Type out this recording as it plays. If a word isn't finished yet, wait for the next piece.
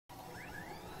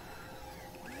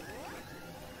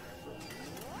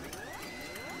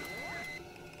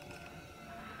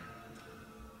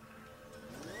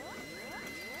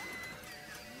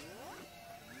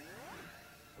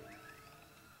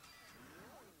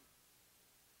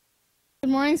Good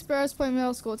morning, Sparrows Point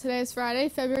Middle School. Today is Friday,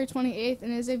 February 28th,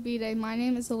 and it is a B-Day. My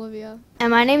name is Olivia.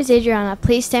 And my name is Adriana.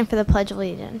 Please stand for the Pledge of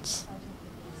Allegiance.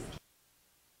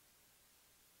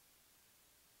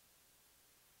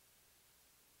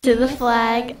 To the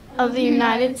flag of the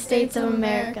United States of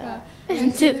America,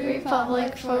 and to the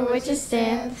republic for which it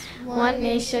stands, one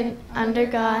nation, under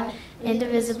God,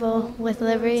 indivisible, with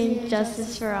liberty and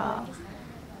justice for all.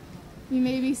 You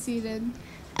may be seated.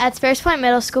 At Sparrows Point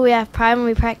Middle School, we have pride when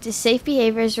we practice safe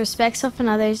behaviors, respect self and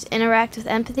others, interact with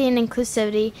empathy and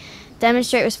inclusivity,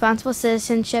 demonstrate responsible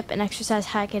citizenship, and exercise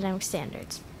high academic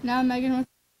standards. Now, Megan with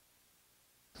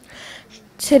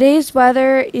Today's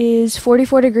weather is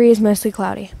 44 degrees, mostly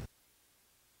cloudy.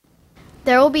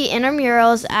 There will be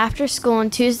intramurals after school on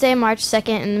Tuesday, March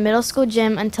 2nd in the middle school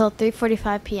gym until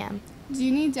 3:45 p.m. Do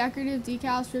you need decorative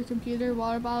decals for your computer,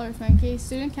 water bottle, or phone case?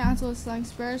 Student Council is selling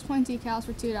Sparrows Point decals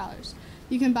for $2.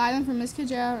 You can buy them from Ms.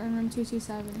 Cajero in room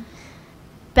 227.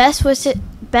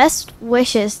 Best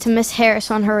wishes to Miss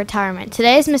Harris on her retirement.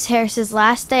 Today is Miss Harris's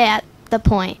last day at the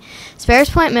Point. Sparrows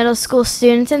Point Middle School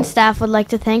students and staff would like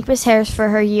to thank Miss Harris for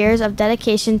her years of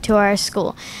dedication to our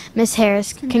school. Miss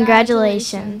Harris,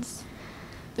 congratulations.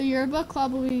 The Yearbook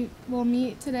Club will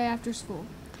meet today after school.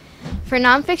 For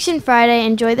Nonfiction Friday,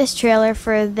 enjoy this trailer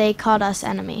for They Called Us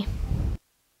Enemy.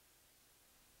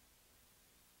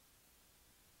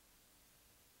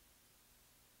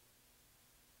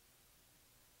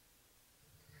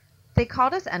 They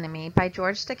Called Us Enemy by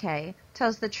George Takei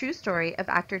tells the true story of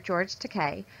actor George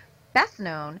Takei, best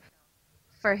known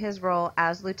for his role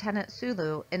as Lieutenant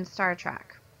Sulu in Star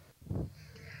Trek,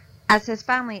 as his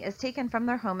family is taken from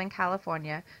their home in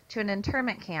California to an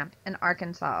internment camp in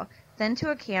Arkansas, then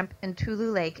to a camp in Tulu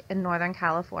Lake in Northern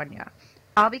California,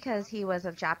 all because he was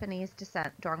of Japanese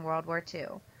descent during World War II.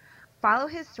 Follow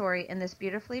his story in this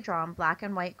beautifully drawn black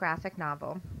and white graphic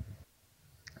novel.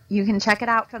 You can check it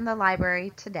out from the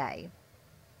library today.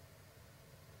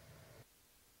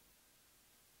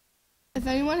 If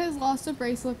anyone has lost a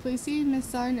bracelet, please see Ms.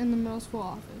 Sutton in the middle school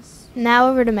office. Now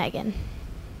over to Megan.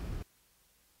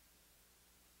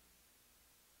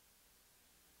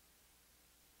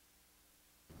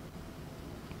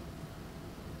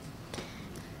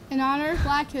 In honor of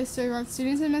Black History Month,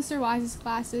 students in Mr. Wise's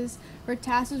classes were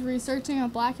tasked with researching a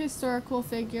Black historical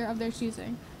figure of their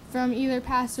choosing, from either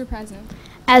past or present.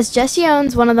 As Jesse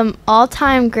Owens, one of the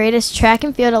all-time greatest track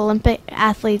and field Olympic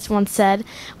athletes, once said,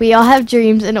 "We all have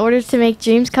dreams. In order to make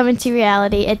dreams come into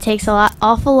reality, it takes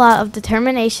awful lot of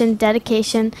determination,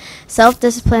 dedication,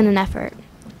 self-discipline, and effort."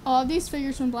 All of these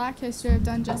figures from Black history have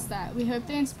done just that. We hope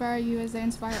they inspire you as they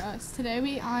inspire us. Today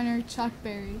we honor Chuck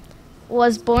Berry.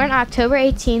 Was born October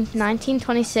 18th,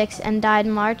 1926, and died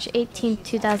March 18th,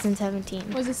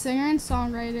 2017. Was a singer and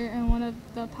songwriter and one of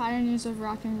the pioneers of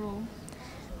rock and roll.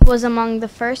 Was among the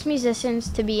first musicians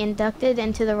to be inducted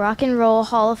into the Rock and Roll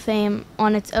Hall of Fame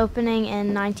on its opening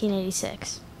in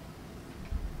 1986.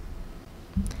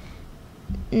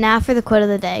 Now for the quote of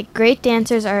the day. Great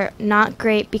dancers are not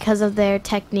great because of their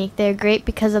technique. They are great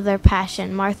because of their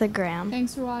passion. Martha Graham.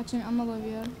 Thanks for watching. I'm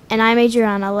Olivia. And I'm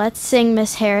Adriana. Let's sing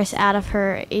Miss Harris out of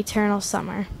her Eternal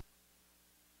Summer.